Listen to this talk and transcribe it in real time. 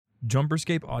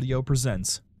Jumperscape Audio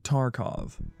presents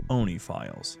Tarkov, Oni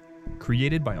Files,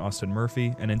 created by Austin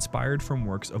Murphy and inspired from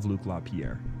works of Luc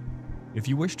Lapierre. If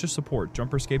you wish to support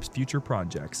Jumperscape's future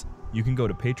projects, you can go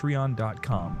to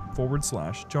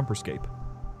patreon.com/Jumperscape.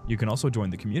 You can also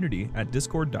join the community at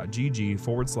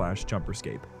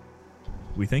discord.gg/Jumperscape.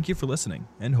 We thank you for listening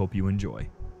and hope you enjoy.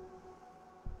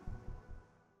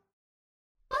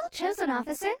 Well chosen,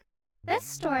 officer. This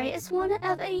story is one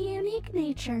of a unique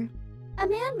nature. A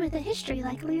man with a history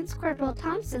like Lance Corporal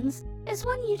Thompson's is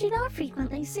one you do not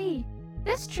frequently see.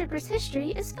 This trooper's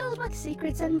history is filled with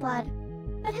secrets and blood,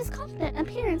 but his confident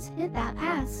appearance hid that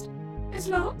past. Is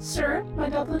not, sir, my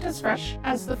doublet as fresh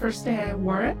as the first day I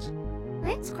wore it.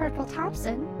 Lance Corporal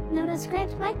Thompson, known as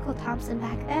Grant Michael Thompson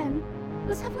back then,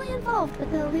 was heavily involved with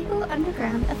the illegal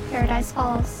underground of Paradise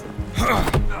Falls.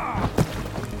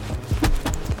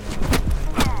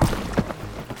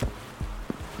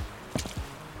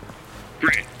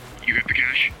 Grant, you got the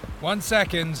cash? 1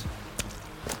 second.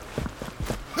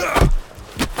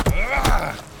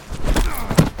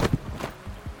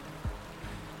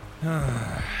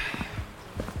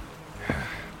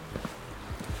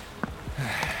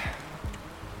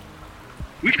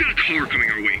 We've got a caller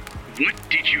coming our way. What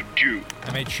did you do?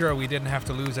 I made sure we didn't have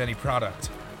to lose any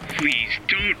product. Please,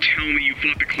 don't tell me you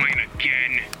fought the client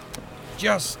again.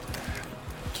 Just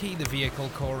key the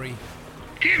vehicle, Corey.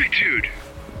 Damn it, dude.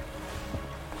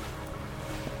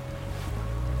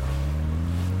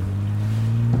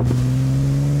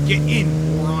 Get in,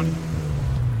 moron!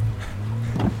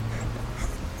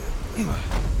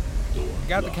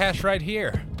 Got the cash right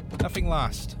here. Nothing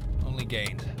lost, only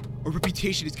gained. Our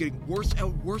reputation is getting worse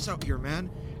and worse out here, man.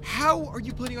 How are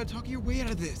you planning on talking your way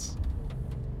out of this?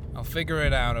 I'll figure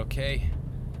it out, okay?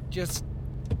 Just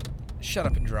shut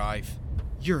up and drive.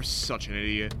 You're such an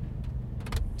idiot.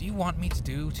 Do you want me to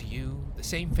do to you the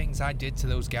same things I did to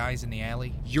those guys in the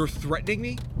alley? You're threatening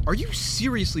me? Are you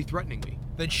seriously threatening me?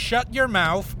 Then shut your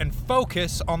mouth and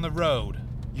focus on the road.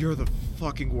 You're the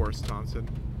fucking worst, Thompson.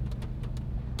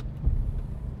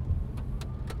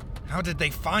 How did they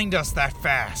find us that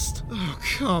fast? Oh,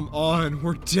 come on.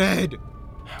 We're dead.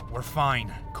 We're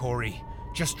fine, Corey.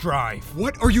 Just drive.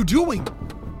 What are you doing?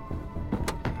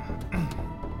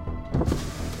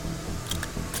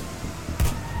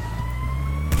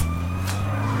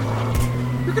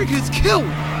 You're gonna get us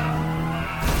killed!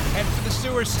 Head for the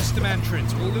sewer system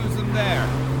entrance. We'll lose them there.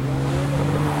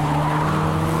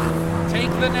 Take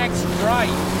the next right.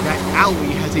 That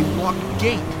alley has a locked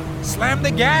gate. Slam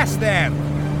the gas then.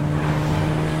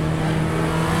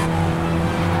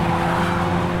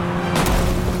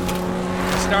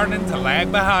 Starting to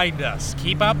lag behind us.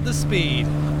 Keep up the speed.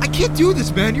 I can't do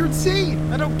this, man. You're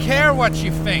insane. I don't care what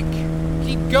you think.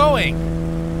 Keep going.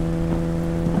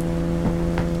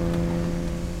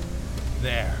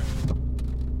 There.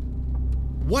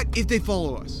 What if they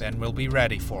follow us? Then we'll be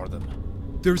ready for them.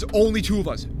 There's only two of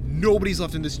us. Nobody's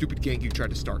left in this stupid gang you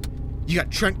tried to start. You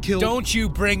got Trent killed. Don't you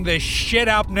bring this shit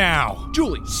up now.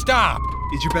 Julie, Stop.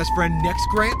 is your best friend next,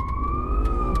 Grant?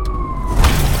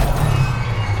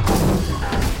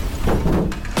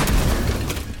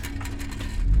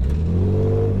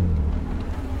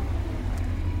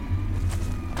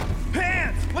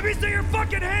 Hands! Let me see your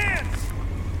fucking hands!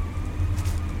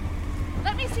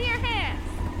 Let me see your hands.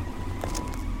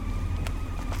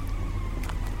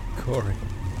 Corey.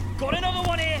 Got another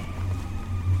one here!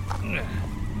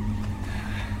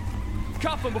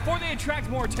 Cuff them before they attract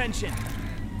more attention.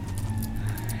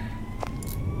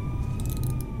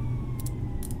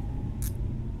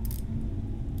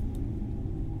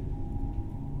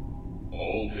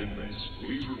 All inmates,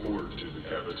 please report to the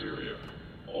cafeteria.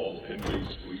 All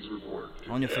inmates, please report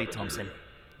to On your the feet, cafeteria. Thompson.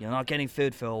 You're not getting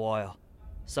food for a while.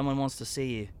 Someone wants to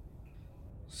see you.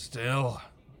 Still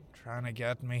trying to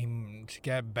get me to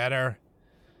get better.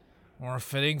 More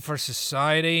fitting for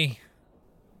society.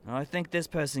 I think this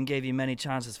person gave you many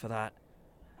chances for that.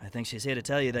 I think she's here to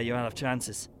tell you that you're out of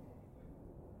chances.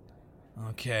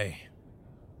 Okay.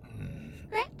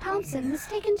 Grant Thompson was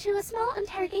taken to a small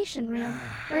interrogation room,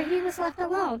 where he was left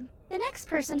alone. The next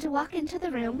person to walk into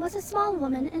the room was a small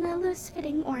woman in a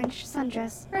loose-fitting orange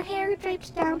sundress, her hair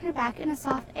draped down her back in a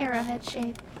soft arrowhead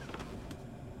shape.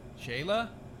 Shayla?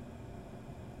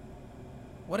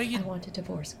 What are you... I want a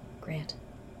divorce, Grant.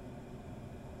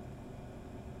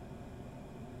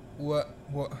 What?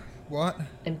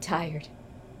 I'm tired.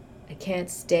 I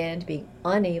can't stand being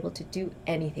unable to do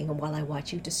anything while I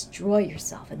watch you destroy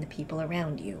yourself and the people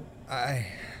around you. I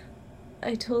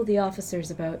told the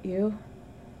officers about you.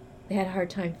 They had a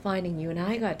hard time finding you, and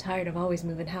I got tired of always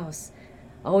moving house,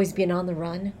 always being on the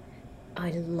run. I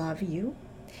love you,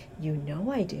 You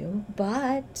know I do,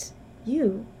 but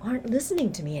you aren't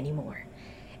listening to me anymore.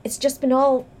 It's just been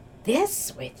all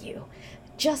this with you.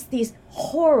 Just these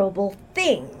horrible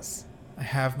things. I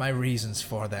have my reasons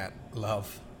for that,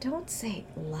 love. Don't say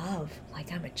love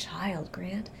like I'm a child,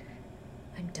 Grant.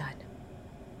 I'm done.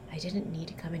 I didn't need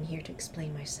to come in here to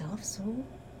explain myself, so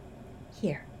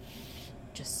here.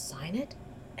 Just sign it,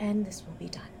 and this will be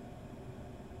done.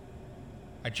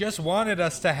 I just wanted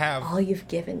us to have... All you've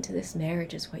given to this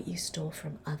marriage is what you stole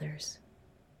from others.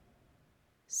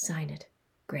 Sign it,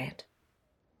 Grant.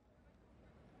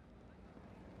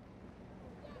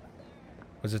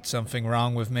 Was it something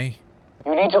wrong with me?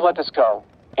 You need to let this go.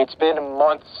 It's been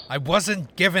months. I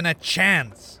wasn't given a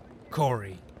chance,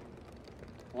 Corey.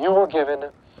 You were given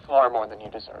far more than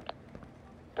you deserved.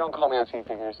 Don't call me until you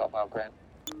figure yourself out, Grant.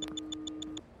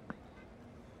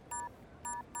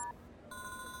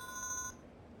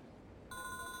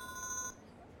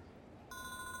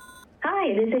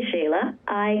 Hi, this is Shayla.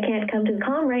 I can't come to the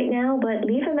comm right now, but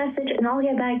leave a message and I'll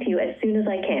get back to you as soon as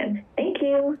I can. Thank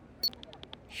you.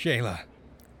 Shayla,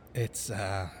 it's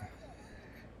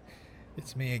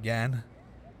me again.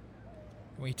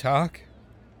 Can we talk?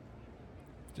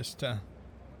 Just, at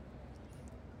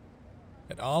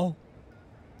all?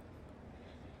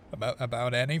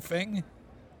 About anything?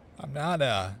 I'm not,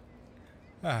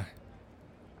 I'm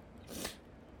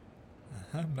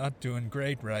not doing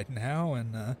great right now,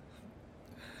 and,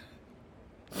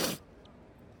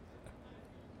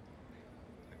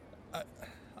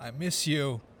 I miss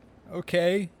you,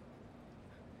 okay?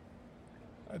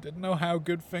 I didn't know how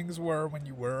good things were when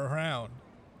you were around.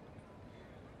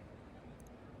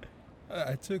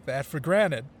 I took that for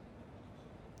granted.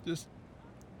 Just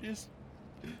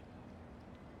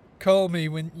call me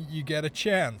when you get a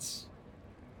chance.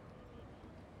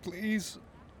 Please?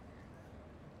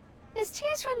 His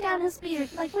tears run down his beard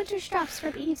like winter drops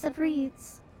from eaves of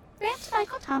reeds. Grant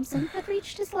Michael Thompson had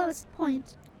reached his lowest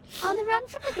point. On the run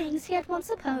from the gangs he had once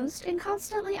opposed and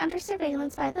constantly under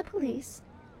surveillance by the police,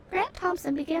 Grant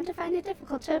Thompson began to find it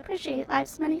difficult to appreciate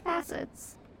life's many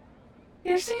facets.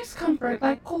 Here seems comfort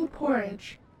like cold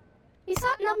porridge. He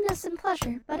sought numbness and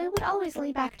pleasure, but it would always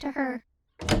lead back to her.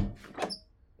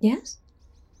 Yes?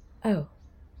 Oh.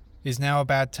 Is now a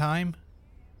bad time?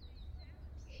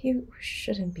 You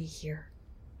shouldn't be here.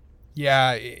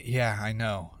 Yeah, I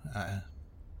know.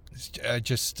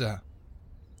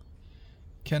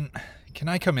 Can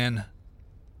I come in?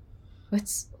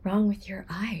 What's wrong with your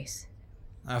eyes?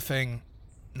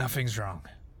 Nothing's wrong.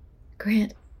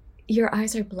 Grant, your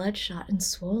eyes are bloodshot and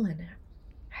swollen.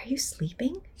 Are you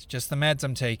sleeping? It's just the meds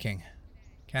I'm taking.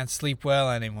 Can't sleep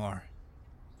well anymore.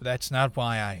 But that's not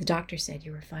why The doctor said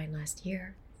you were fine last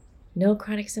year. No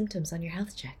chronic symptoms on your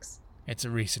health checks. It's a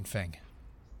recent thing.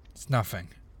 It's nothing.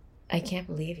 I can't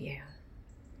believe you.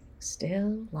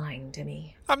 Still lying to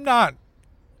me. I'm not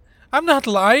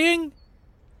lying.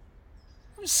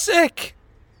 I'm sick.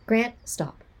 Grant,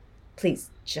 stop. Please,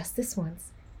 just this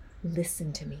once.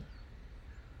 Listen to me.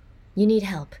 You need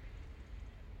help.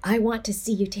 I want to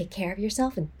see you take care of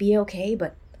yourself and be okay,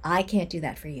 but I can't do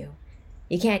that for you.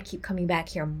 You can't keep coming back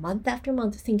here month after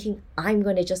month thinking I'm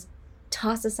going to just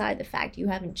toss aside the fact you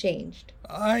haven't changed.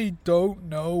 I don't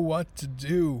know what to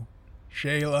do,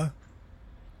 Shayla.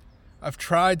 I've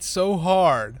tried so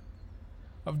hard.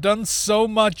 I've done so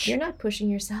much. You're not pushing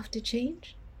yourself to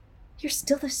change. You're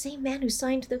still the same man who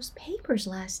signed those papers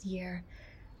last year.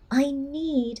 I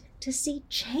need to see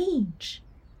change.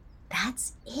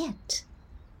 That's it.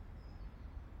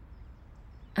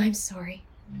 I'm sorry.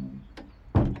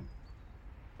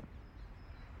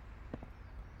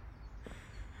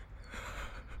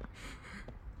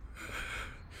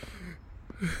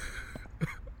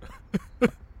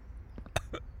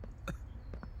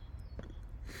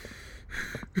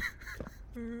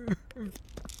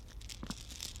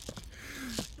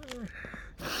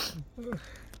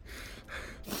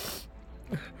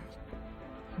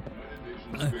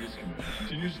 Space Command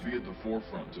continues to be at the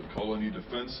forefront of colony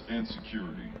defense and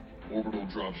security. Orbital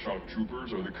drop shock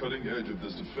troopers are the cutting edge of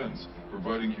this defense,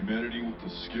 providing humanity with the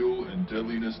skill and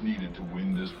deadliness needed to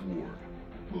win this war.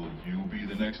 Will you be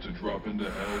the next to drop into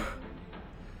hell?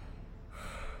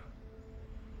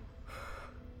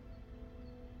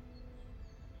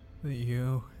 The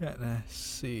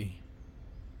UNSC.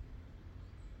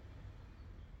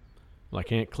 Well, I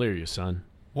can't clear you, son.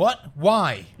 What?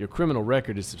 Why? Your criminal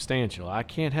record is substantial. I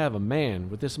can't have a man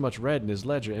with this much red in his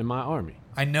ledger in my army.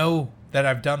 I know that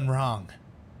I've done wrong.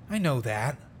 I know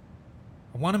that.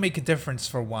 I want to make a difference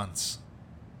for once.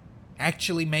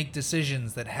 Actually make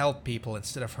decisions that help people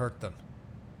instead of hurt them.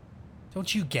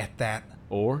 Don't you get that?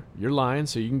 Or you're lying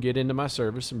so you can get into my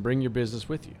service and bring your business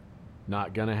with you.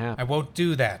 Not gonna happen. I won't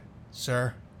do that,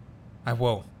 sir. I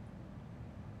won't.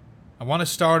 I want to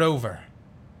start over.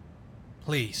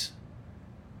 Please.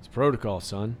 It's protocol,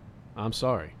 son. I'm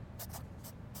sorry.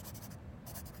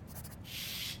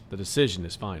 The decision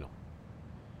is final.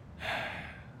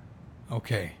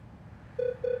 Okay.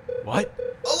 What?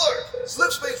 Alert!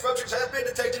 Slip space ruptures have been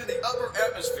detected in the upper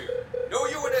atmosphere. No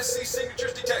UNSC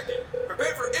signatures detected.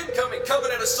 Prepare for incoming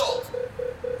Covenant assault.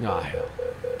 Ah, hell.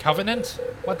 Covenant?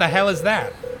 What the hell is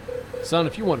that? Son,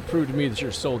 if you want to prove to me that you're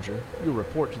a soldier, you'll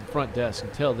report to the front desk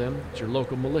and tell them it's your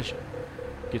local militia.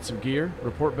 Get some gear,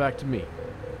 report back to me.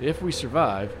 If we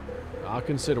survive, I'll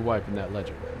consider wiping that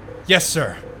ledger. Yes,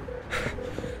 sir.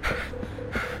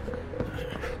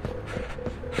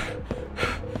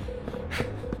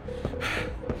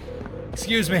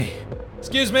 Excuse me.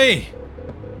 Excuse me.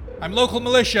 I'm local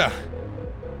militia.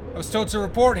 I was told to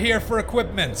report here for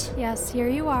equipment. Yes, here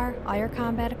you are. All your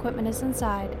combat equipment is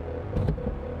inside.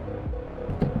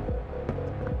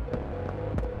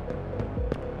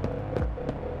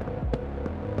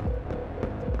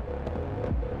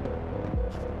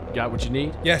 Got what you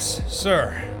need? Yes,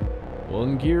 sir. Well,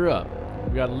 then gear up.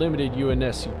 We got a limited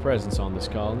UNSC presence on this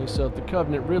colony, so if the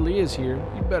Covenant really is here,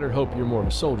 you better hope you're more of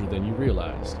a soldier than you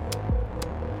realized.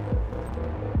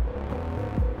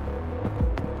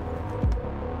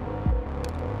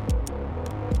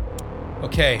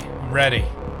 Okay, I'm ready.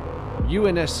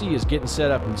 UNSC is getting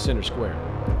set up in Center Square.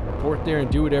 Report there and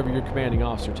do whatever your commanding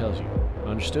officer tells you.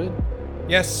 Understood?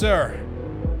 Yes, sir.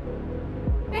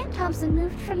 Grant Thompson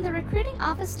moved from the recruiting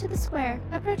office to the square,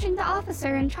 approaching the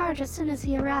officer in charge as soon as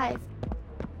he arrived.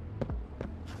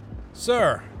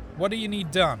 Sir, what do you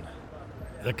need done?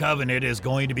 The Covenant is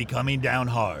going to be coming down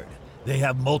hard. They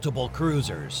have multiple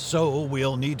cruisers, so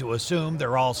we'll need to assume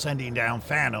they're all sending down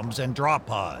Phantoms and drop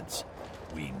pods.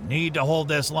 We need to hold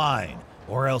this line,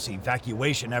 or else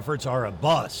evacuation efforts are a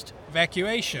bust.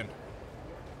 Evacuation?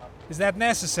 Is that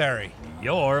necessary?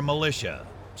 You're militia,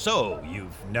 so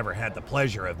you've never had the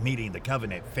pleasure of meeting the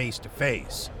Covenant face to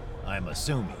face, I'm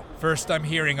assuming. First I'm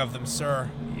hearing of them, sir.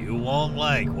 You won't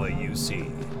like what you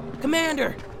see.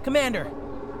 Commander! Commander!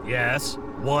 Yes?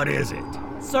 What is it?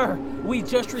 Sir, we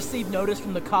just received notice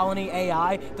from the colony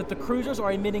AI that the cruisers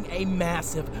are emitting a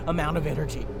massive amount of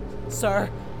energy. Sir,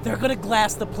 they're gonna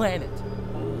glass the planet.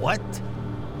 What?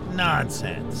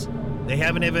 Nonsense. They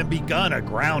haven't even begun a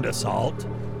ground assault.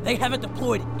 They haven't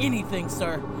deployed anything,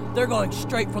 sir. They're going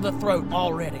straight for the throat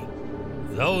already.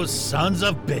 Those sons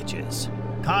of bitches.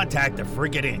 Contact the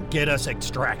frigate and get us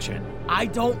extraction. I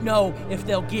don't know if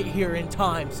they'll get here in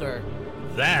time, sir.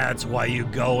 That's why you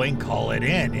go and call it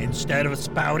in instead of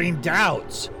spouting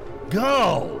doubts.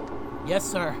 Go! Yes,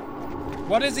 sir.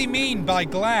 What does he mean by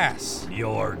glass?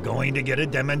 You're going to get a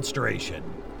demonstration.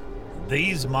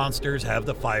 These monsters have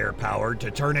the firepower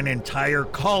to turn an entire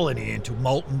colony into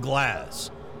molten glass.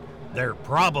 They're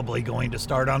probably going to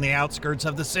start on the outskirts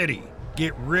of the city.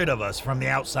 Get rid of us from the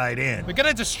outside in. We're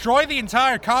gonna destroy the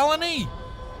entire colony?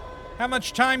 How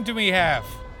much time do we have?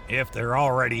 If they're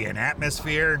already in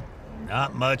atmosphere,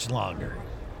 not much longer.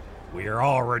 We are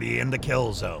already in the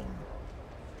kill zone.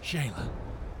 Shayla.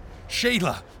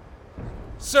 Shayla!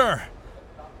 Sir!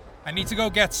 I need to go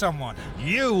get someone.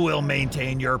 You will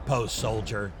maintain your post,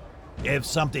 soldier. If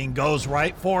something goes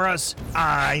right for us,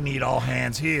 I need all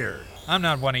hands here. I'm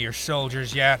not one of your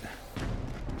soldiers yet.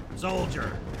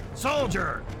 Soldier!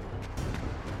 Soldier!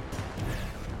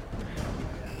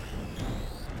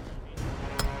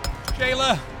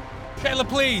 Shayla! Shayla,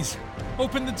 please!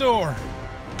 Open the door!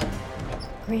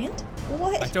 Grant?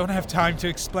 What? I don't have time to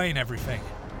explain everything.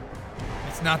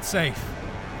 It's not safe.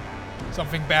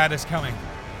 Something bad is coming.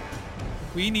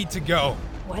 We need to go.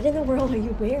 What in the world are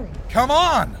you wearing? Come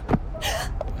on!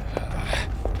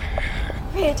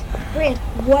 Grant,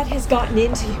 what has gotten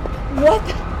into you? What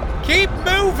the... Keep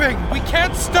moving! We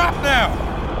can't stop now!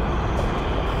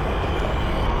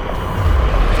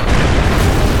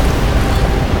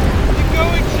 Keep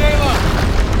going, Shayla!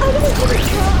 I don't want to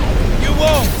try! You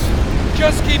won't!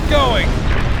 Just keep going!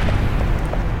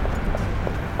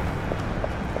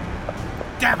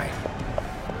 Damn it!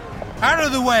 Out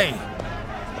of the way!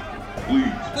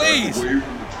 Please!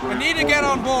 I need to get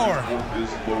on board!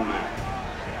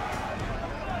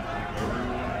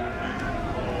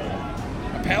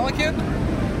 A pelican?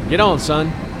 Get on,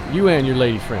 son. You and your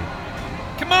lady friend.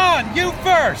 Come on, you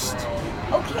first!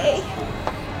 Okay.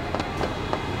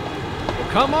 Well,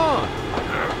 come on!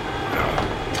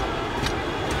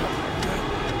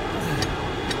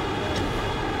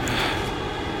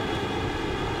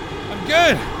 I'm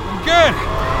good!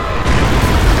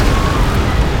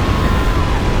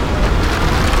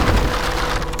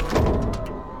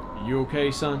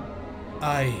 okay, son?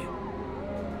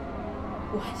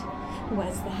 What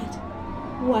was that?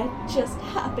 What just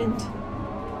happened?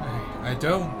 I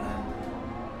don't.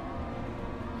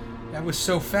 That was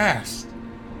so fast.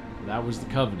 That was the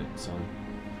Covenant, son.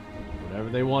 Whatever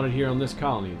they wanted here on this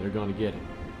colony, they're gonna get it.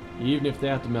 Even if they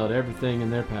have to melt everything in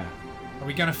their path. Are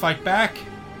we gonna fight back?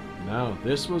 No,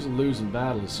 this was a losing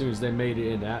battle as soon as they made it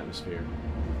into atmosphere.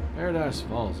 Paradise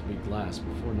Falls will be glass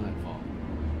before nightfall.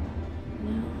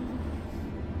 No.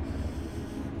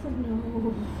 Oh, no.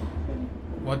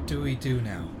 What do we do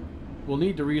now? We'll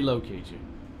need to relocate you.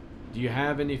 Do you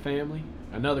have any family?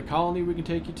 Another colony we can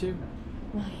take you to?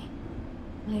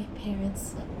 My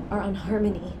parents are on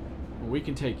Harmony. Well, we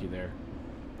can take you there.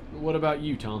 What about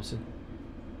you, Thompson?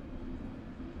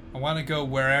 I want to go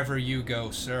wherever you go,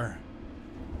 sir.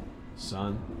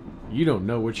 Son, you don't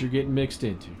know what you're getting mixed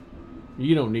into.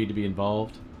 You don't need to be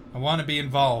involved. I want to be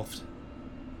involved.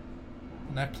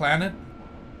 On that planet,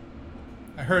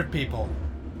 I hurt people.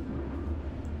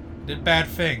 Did bad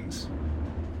things.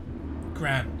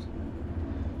 Grant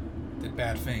did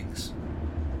bad things.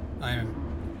 I'm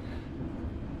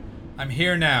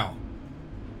here now.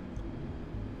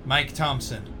 Mike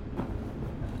Thompson.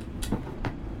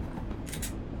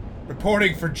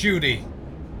 Reporting for Judy,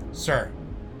 sir.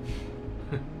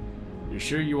 You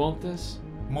sure you want this?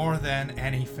 More than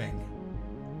anything,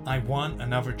 I want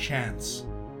another chance.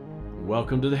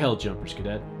 Welcome to the Hell Jumpers,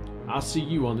 Cadet. I'll see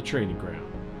you on the training ground.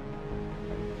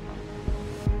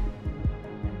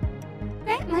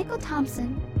 Grant Michael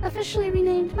Thompson, officially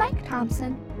renamed Mike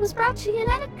Thompson, was brought to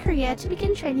United Korea to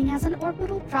begin training as an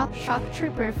orbital drop shock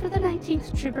trooper for the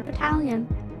 19th Trooper Battalion.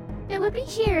 It would be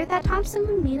here that Thompson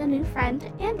would meet a new friend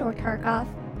and/or Tarkov.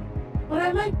 But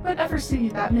I might but ever see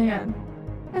that man.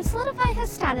 And solidify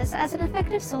his status as an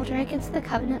effective soldier against the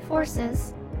Covenant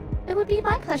forces. It would be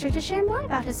my pleasure to share more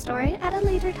about his story at a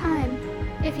later time.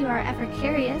 If you are ever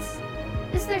curious,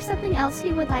 is there something else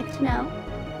you would like to know?